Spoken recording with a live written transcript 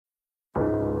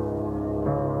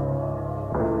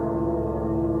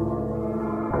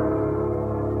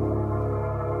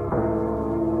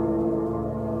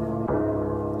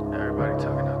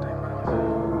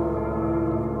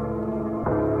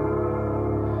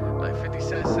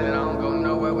Said I don't go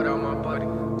nowhere without my buddy.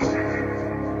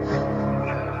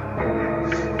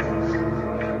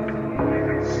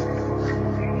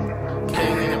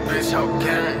 King in the bitch, how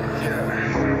can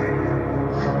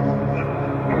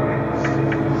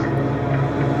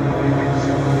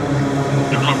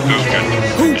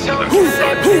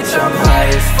I'm high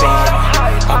as fuck.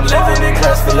 I'm living in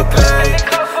class full of pain.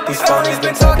 These phonies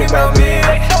been talking about me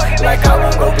like I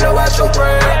won't go blow out your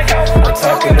brain. I'm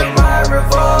talking to my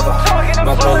revolver,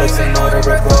 my bullets in order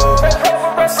Revolver.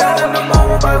 I'm sending them all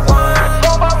one by one.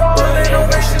 Bullet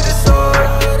ovation disorder.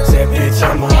 Said bitch,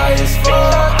 I'm high as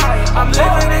fuck. I'm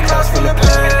living in class full of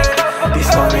pain. These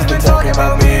phonies been talking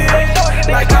about me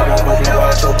like I won't go blow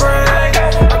out your brain.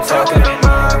 I'm talking to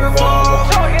my revolver,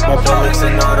 my bullets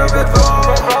in order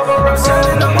Revolver. I'm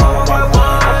sending them all one by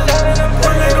one.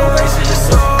 Bullet ovation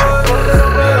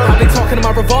disorder. I've been talking to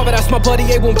my revolver, that's my buddy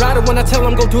A1 rider. When I tell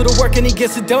him go do the work and he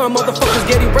gets it done, motherfuckers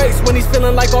get erased when he's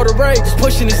feeling like all the rage. Just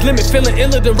pushing his limit, feeling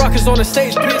iller than rockers on the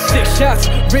stage. Bitch, 6 shots,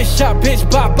 wrist shot, bitch,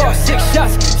 bop off 6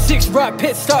 shots. 6 rock,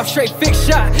 pit stop, straight fix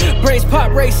shot. Brains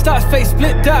pop, race starts, face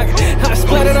split dog. I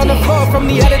splattered on the floor from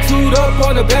the attitude up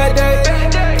on a bad day.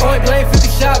 Point blank, 50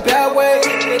 shot, bad way.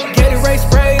 Get erased,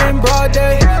 sprayed in broad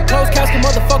day. Close casket,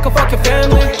 motherfucker, fuck your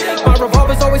family. My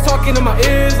revolver's always talking in my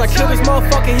ears like kill this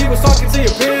motherfucker, he was talking to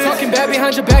your bitch. Talking bad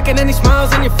behind your back and then he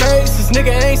smiles in your face. This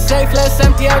nigga ain't safe, let's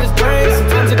empty out his brain.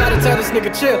 Sometimes I gotta tell this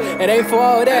nigga chill, it ain't for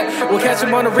all that. We'll catch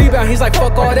him on the rebound, he's like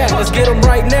fuck all that. Let's get him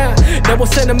right now, then we'll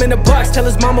send him in the box. Tell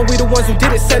his mama we the ones who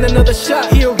did it, send another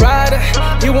shot. He a rider,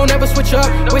 he won't ever switch up.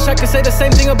 Wish I could say the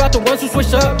same thing about the ones who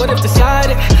switch up, but if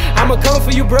decided, I'ma come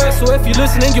for you bruh. So if you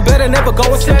listening, you better never go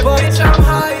and step up. Bitch, I'm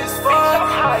high as fuck.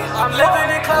 I'm living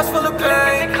in class full of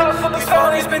pain. These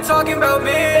phonies been talking about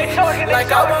me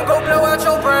like I won't go blow out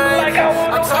your brain.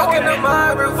 I'm talking to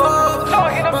my revolver,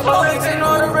 my bullets in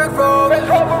order Revolver.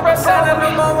 I'm sending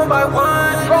them all one by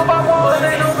one.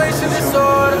 Bullet ovation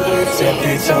disorder. Said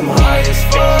bitch, I'm high as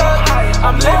fuck.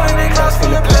 I'm living in class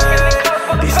full of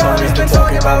pain. These phonies been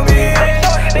talking about me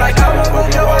like I won't go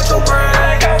blow out your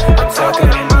brain. I'm talking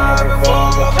to my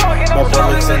revolver, my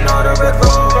bullets in order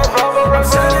Revolver. I'm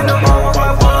sending them all one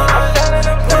by one.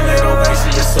 Bullet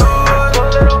ovation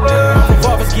disorder.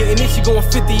 Revolver's getting itchy, going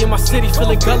 50 in my city,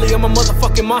 feeling gully. I'm a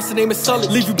motherfucking monster, name is Sully.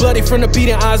 Leave you bloody from the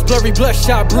beating, eyes blurry,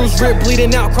 bloodshot, bruised rib,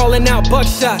 bleeding out, crawling out,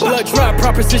 buckshot. Blood drop,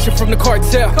 proposition from the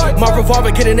cartel. My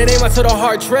revolver getting the name out to the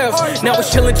hard trails. Now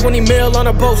it's chilling 20 mil on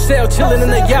a boat sail, chilling in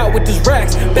the yacht with his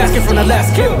racks, basking from the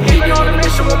last kill. Keep me on a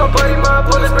mission with my buddy, my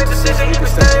bullets make decision. He been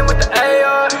staying with the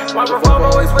AR. My revolver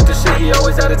always with the shit, he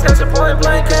always at attention, point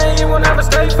blank, and he won't ever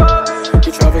stay far.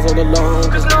 He travels all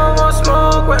alone, cause no one wants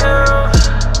smoke with him.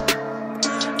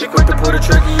 He quick to pull the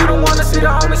trigger, you don't wanna see the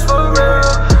homies for real.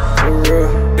 For real.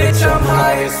 Bitch, I'm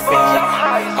high as fuck.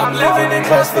 I'm living in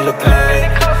class full of pain.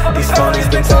 These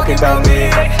phonies been talking about me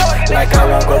like I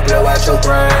won't go blow out your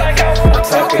brain. I'm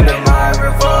talking to my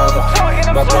revolver,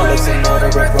 my bullets in order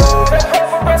Revolver.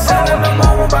 I'm sending them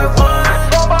all one by one.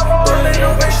 Bullet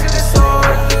ovation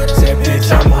disorder. Said bitch,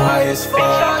 I'm high as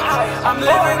fuck. I'm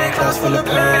living in class full of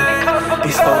pain.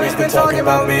 These phonies been talking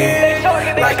about me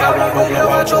like I won't go blow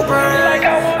out your brain.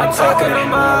 I'm talking to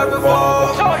my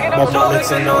revolver, my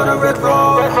bullets in order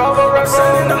Revolver. I'm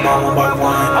sending them all one by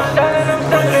one.